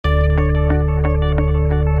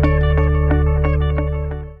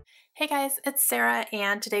guys, it's Sarah,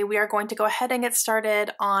 and today we are going to go ahead and get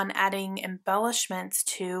started on adding embellishments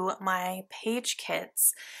to my page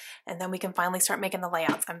kits, and then we can finally start making the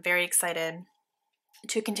layouts. I'm very excited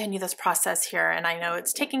to continue this process here, and I know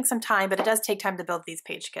it's taking some time, but it does take time to build these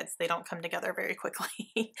page kits. They don't come together very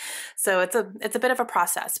quickly. So it's a bit of a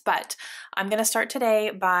process, but I'm going to start today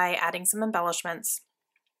by adding some embellishments.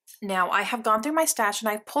 Now, I have gone through my stash and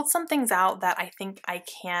I've pulled some things out that I think I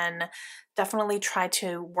can definitely try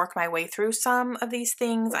to work my way through some of these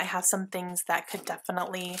things. I have some things that could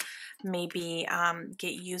definitely maybe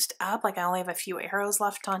get used up. Like I only have a few arrows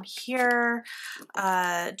left on here.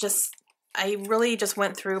 I really just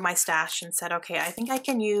went through my stash and said, okay, I think I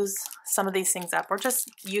can use some of these things up, or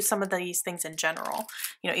just use some of these things in general.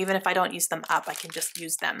 You know, even if I don't use them up, I can just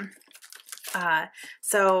use them.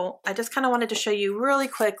 So I just kind of wanted to show you really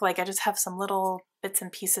quick, like I just have some little bits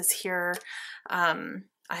and pieces here.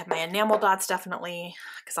 I have my enamel dots definitely,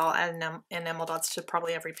 because I'll add enamel dots to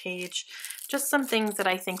probably every page. Just some things that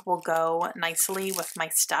I think will go nicely with my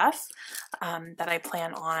stuff that I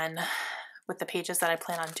plan on, with the pages that I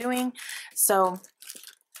plan on doing. So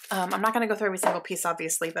I'm not going to go through every single piece,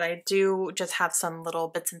 obviously, but I do just have some little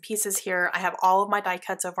bits and pieces here. I have all of my die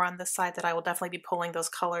cuts over on this side that I will definitely be pulling those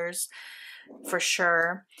colors for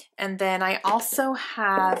sure. And then I also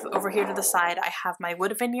have over here to the side, I have my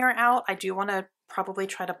wood veneer out. I do want to probably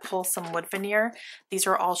try to pull some wood veneer. These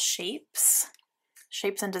are all shapes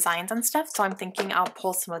and designs and stuff. So I'm thinking I'll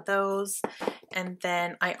pull some of those. And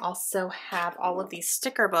then I also have all of these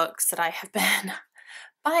sticker books that I have been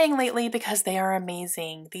buying lately because they are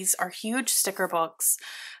amazing. These are huge sticker books.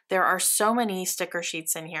 There are so many sticker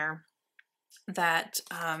sheets in here that,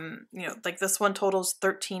 you know, like this one totals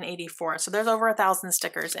 $13.84. So there's over 1,000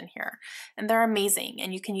 stickers in here, and they're amazing.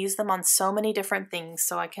 And you can use them on so many different things.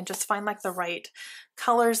 So I can just find like the right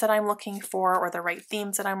colors that I'm looking for, or the right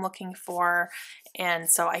themes that I'm looking for. And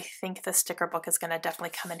so I think the sticker book is going to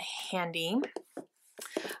definitely come in handy,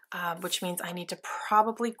 which means I need to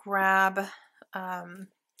probably grab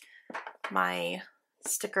my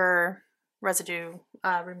sticker residue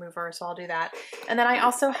remover, so I'll do that. And then I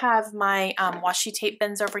also have my washi tape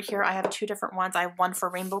bins over here. I have two different ones. I have one for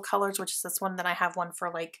rainbow colors, which is this one, then I have one for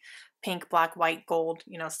like pink, black, white, gold,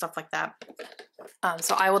 you know, stuff like that.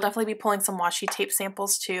 So I will definitely be pulling some washi tape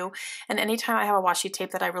samples too. And anytime I have a washi tape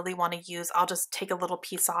that I really want to use, I'll just take a little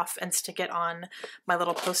piece off and stick it on my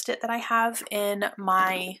little post-it that I have in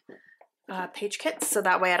my page kits, so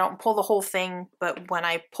that way I don't pull the whole thing, but when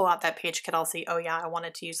I pull out that page kit, I'll see, oh yeah, I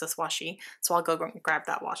wanted to use this washi, so I'll go and grab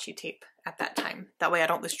that washi tape at that time. That way I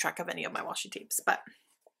don't lose track of any of my washi tapes. But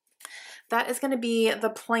that is going to be the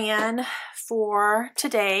plan for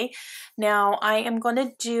today. Now I am going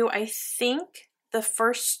to do, I think, the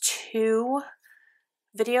first two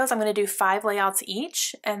videos, I'm going to do 5 layouts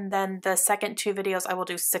each, and then the second 2 videos I will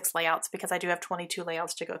do 6 layouts, because I do have 22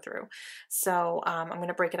 layouts to go through. So I'm going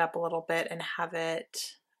to break it up a little bit and have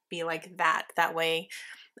it be like that. That way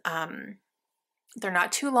they're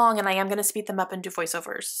not too long, and I am going to speed them up and do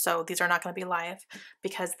voiceovers. So these are not going to be live,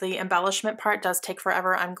 because the embellishment part does take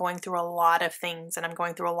forever. I'm going through a lot of things, and I'm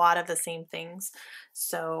going through a lot of the same things.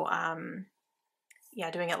 So yeah,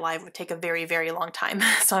 doing it live would take a very, very long time.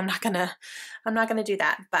 So I'm not gonna do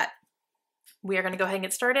that, but we are gonna go ahead and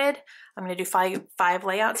get started. I'm gonna do five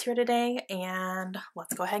layouts here today, and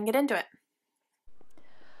let's go ahead and get into it.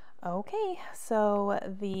 Okay, so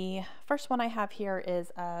the first one I have here is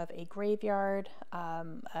of a graveyard,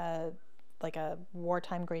 like a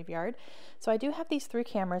wartime graveyard. So I do have these 3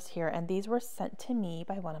 cameras here, and these were sent to me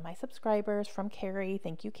by one of my subscribers, from Carrie.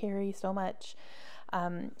 Thank you, Carrie, so much.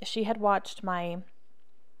 She had watched my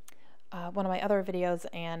one of my other videos,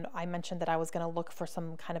 and I mentioned that I was going to look for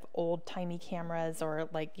some kind of old-timey cameras, or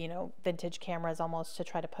like, you know, vintage cameras almost, to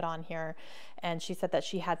try to put on here. And she said that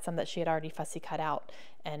she had some that she had already fussy cut out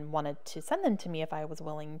and wanted to send them to me if I was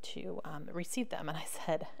willing to receive them. And I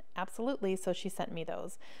said, absolutely. So she sent me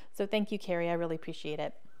those. So thank you, Carrie. I really appreciate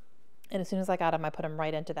it. And as soon as I got them, I put them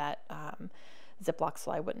right into that Ziploc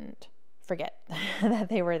so I wouldn't forget that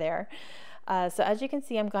they were there. So as you can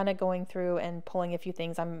see, I'm kind of going through and pulling a few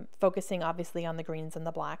things. I'm focusing obviously on the greens and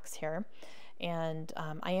the blacks here. And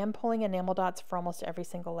I am pulling enamel dots for almost every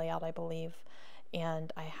single layout, I believe.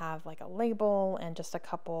 And I have like a label and just a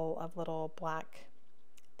couple of little black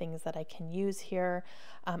things that I can use here.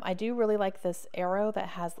 I do really like this arrow that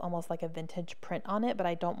has almost like a vintage print on it, but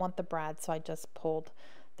I don't want the brad, so I just pulled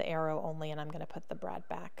the arrow only, and I'm going to put the brad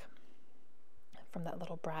back from that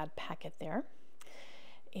little brad packet there.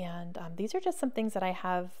 And these are just some things that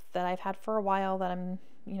I've had for a while that I'm,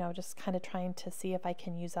 you know, just kind of trying to see if I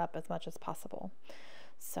can use up as much as possible.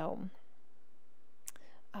 So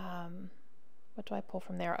what do I pull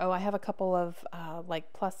from there? Oh, I have a couple of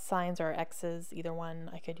like plus signs or X's, either one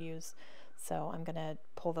I could use. So I'm gonna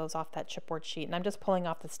pull those off that chipboard sheet, and I'm just pulling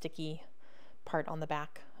off the sticky part on the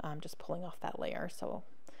back. I'm just pulling off that layer so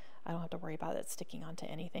I don't have to worry about it sticking onto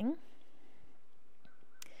anything.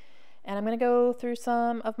 And I'm going to go through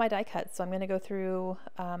some of my die cuts. So I'm going to go through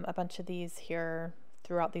a bunch of these here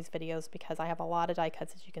throughout these videos because I have a lot of die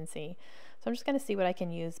cuts, as you can see. So I'm just going to see what I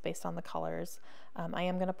can use based on the colors. I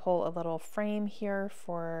am going to pull a little frame here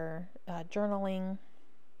for journaling.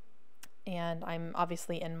 And I'm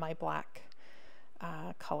obviously in my black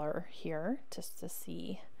color here just to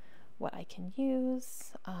see what I can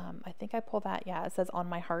use. I think I pull that, yeah, it says on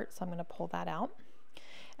my heart, so I'm going to pull that out.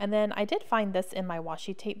 And then I did find this in my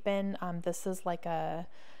washi tape bin. This is like a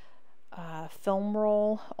film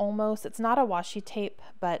roll almost. It's not a washi tape,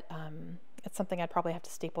 but it's something I'd probably have to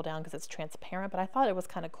staple down because it's transparent, but I thought it was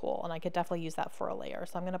kind of cool and I could definitely use that for a layer.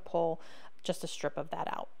 So I'm going to pull just a strip of that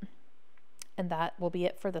out. And that will be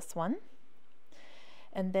it for this one.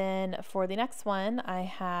 And then for the next one, I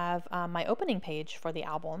have my opening page for the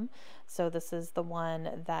album. So this is the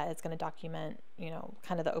one that is going to document, you know,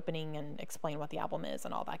 kind of the opening and explain what the album is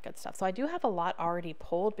and all that good stuff. So I do have a lot already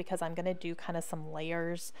pulled because I'm going to do kind of some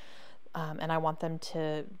layers and I want them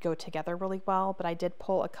to go together really well. But I did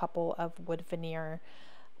pull a couple of wood veneer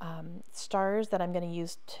stars that I'm going to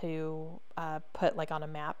use to put like on a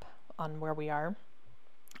map on where we are.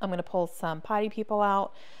 I'm going to pull some potty people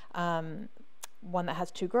out. One that has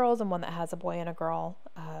two girls and one that has a boy and a girl,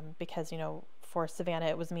 because, you know, for Savannah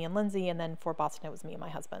it was me and Lindsay, and then for Boston it was me and my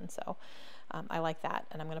husband. So I like that,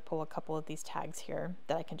 and I'm going to pull a couple of these tags here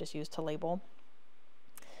that I can just use to label.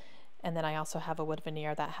 And then I also have a wood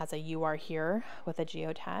veneer that has a "You Are Here" with a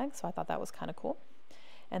geotag, so I thought that was kind of cool.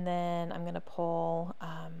 And then I'm going to pull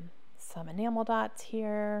some enamel dots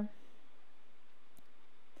here.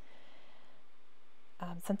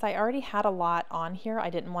 Since I already had a lot on here, I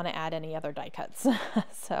didn't want to add any other die cuts.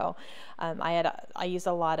 So I used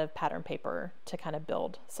a lot of pattern paper to kind of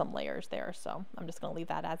build some layers there. So I'm just going to leave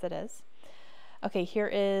that as it is. Okay, here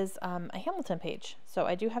is a Hamilton page. So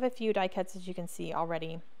I do have a few die cuts, as you can see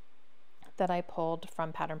already, that I pulled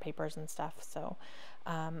from pattern papers and stuff. So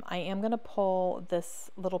I am going to pull this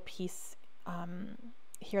little piece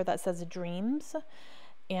here that says Dreams.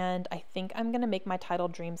 And I think I'm going to make my title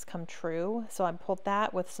Dreams Come True. So I pulled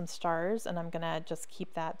that with some stars and I'm going to just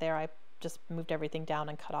keep that there. I just moved everything down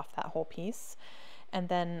and cut off that whole piece. And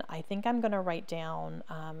then I think I'm going to write down,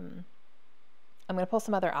 I'm going to pull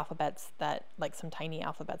some other alphabets that, like some tiny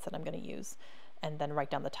alphabets that I'm going to use, and then write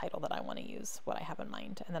down the title that I want to use, what I have in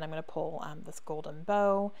mind. And then I'm going to pull this golden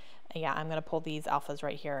bow. And yeah, I'm going to pull these alphas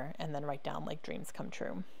right here and then write down like Dreams Come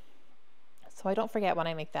True. So I don't forget when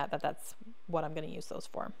I make that's what I'm going to use those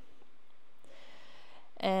for.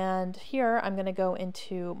 And here I'm going to go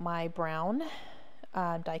into my brown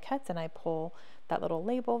die cuts and I pull that little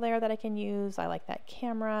label there that I can use. I like that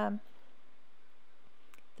camera.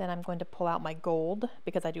 Then I'm going to pull out my gold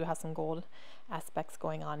because I do have some gold aspects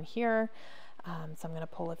going on here. So I'm going to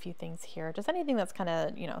pull a few things here, just anything that's kind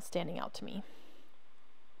of, you know, standing out to me.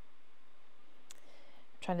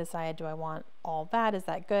 Trying to decide, do I want all that? Is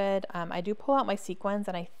that good? I do pull out my sequins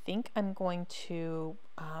and I think I'm going to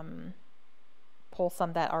pull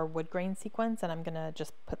some that are wood grain sequins, and I'm gonna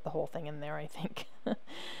just put the whole thing in there, I think.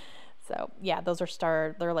 So yeah, those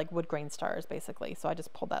are they're like wood grain stars basically. So I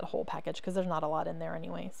just pulled that whole package because there's not a lot in there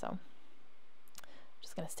anyway. So I'm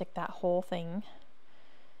just gonna stick that whole thing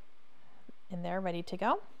in there ready to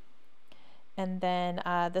go. And then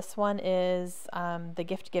this one is the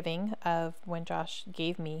gift giving of when Josh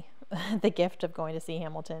gave me the gift of going to see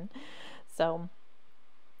Hamilton. So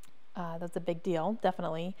that's a big deal,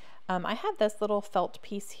 definitely. I have this little felt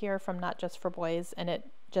piece here from Not Just for Boys, and it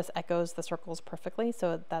just echoes the circles perfectly.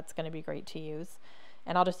 So that's going to be great to use.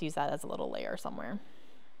 And I'll just use that as a little layer somewhere.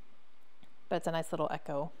 But it's a nice little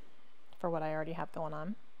echo for what I already have going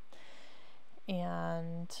on.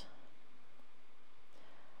 And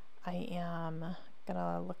I am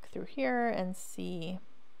gonna look through here and see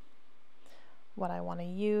what I want to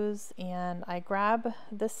use, and I grab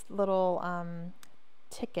this little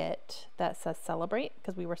ticket that says celebrate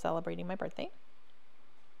because we were celebrating my birthday.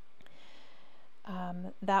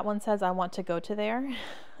 That one says I want to go to there,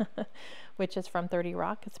 which is from 30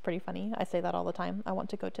 Rock. It's pretty funny. I say that all the time. I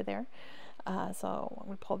want to go to there. So I'm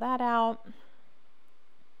gonna pull that out,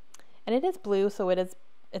 and it is blue, so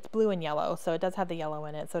it's blue and yellow, so it does have the yellow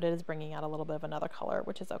in it, so it is bringing out a little bit of another color,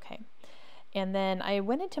 which is okay. And then I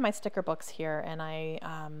went into my sticker books here, and I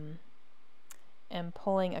am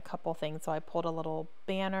pulling a couple things. So I pulled a little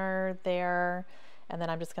banner there, and then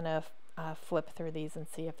I'm just going to flip through these and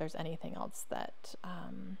see if there's anything else that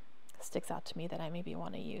sticks out to me that I maybe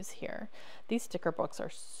want to use here. These sticker books are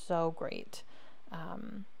so great.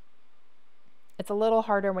 It's a little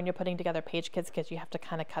harder when you're putting together page kits because you have to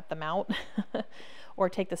kind of cut them out or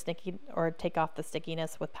take off the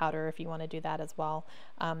stickiness with powder if you want to do that as well.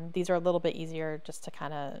 These are a little bit easier just to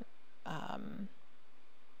kind of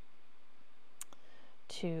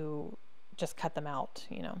to just cut them out,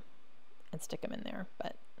 you know, and stick them in there.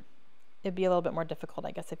 But it'd be a little bit more difficult,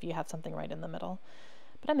 I guess, if you have something right in the middle.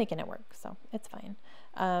 But I'm making it work, so it's fine.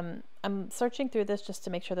 I'm searching through this just to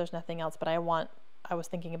make sure there's nothing else, but I was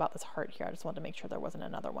thinking about this heart here. I just wanted to make sure there wasn't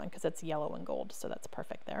another one because it's yellow and gold, so that's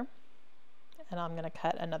perfect there. And I'm going to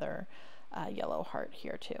cut another yellow heart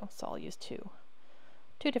here too, so I'll use two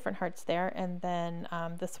different hearts there. And then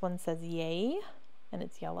this one says yay, and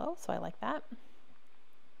it's yellow, so I like that.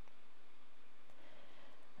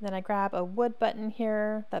 And then I grab a wood button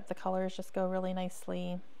here that the colors just go really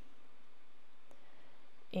nicely.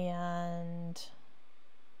 And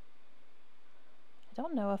I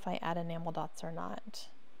don't know if I add enamel dots or not.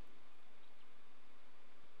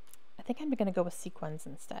 I think I'm going to go with sequins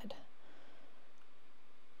instead.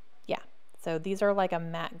 Yeah, so these are like a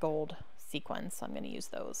matte gold sequins, so I'm going to use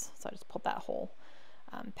those. So I just pulled that whole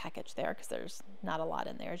package there because there's not a lot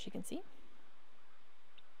in there, as you can see.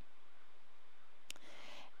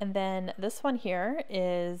 And then this one here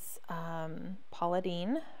is Paula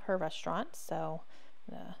Deen, her restaurant. So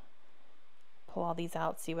I'm going to pull all these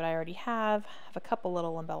out, see what I already have. I have a couple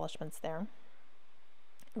little embellishments there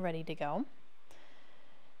ready to go.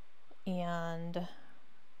 And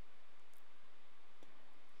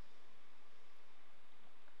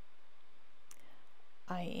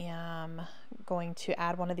I am going to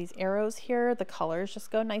add one of these arrows here. The colors just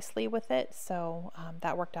go nicely with it, so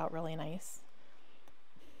that worked out really nice.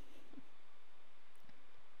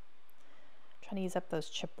 Trying to use up those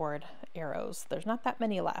chipboard arrows. There's not that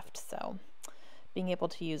many left, so being able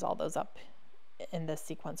to use all those up in this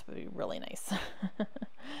sequence would be really nice.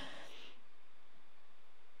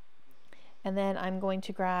 And then I'm going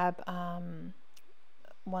to grab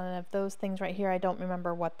one of those things right here. I don't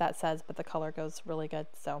remember what that says, but the color goes really good.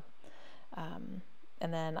 So, and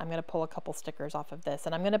then I'm going to pull a couple stickers off of this,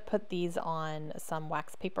 and I'm going to put these on some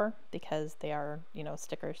wax paper because they are, you know,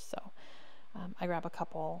 stickers. So I grab a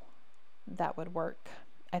couple that would work.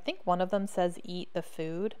 I think one of them says eat the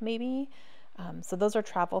food, maybe. So those are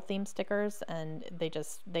travel themed stickers, and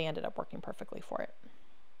they ended up working perfectly for it.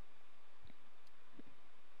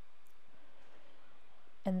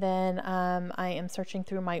 And then I am searching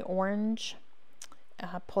through my orange,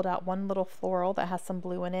 pulled out one little floral that has some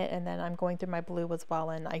blue in it, and then I'm going through my blue as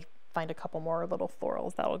well, and I find a couple more little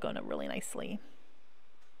florals that will go in really nicely.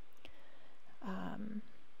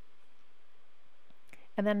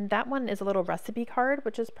 And then that one is a little recipe card,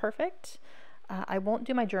 which is perfect. I won't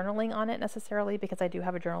do my journaling on it necessarily because I do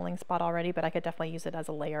have a journaling spot already, but I could definitely use it as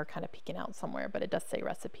a layer kind of peeking out somewhere, but it does say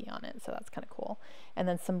recipe on it, so that's kind of cool. And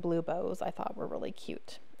then some blue bows I thought were really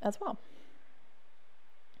cute as well.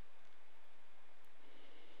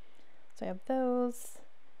 So I have those,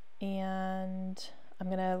 and I'm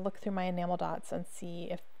gonna look through my enamel dots and see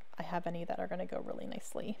if I have any that are gonna go really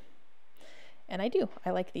nicely. And I do.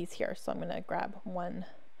 I like these here, so I'm gonna grab one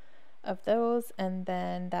of those, and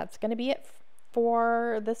then that's gonna be it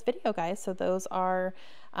for this video, guys. So those are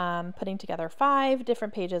putting together 5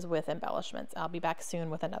 different pages with embellishments. I'll be back soon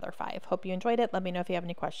with another 5. Hope you enjoyed it. Let me know if you have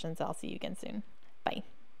any questions. I'll see you again soon. Bye.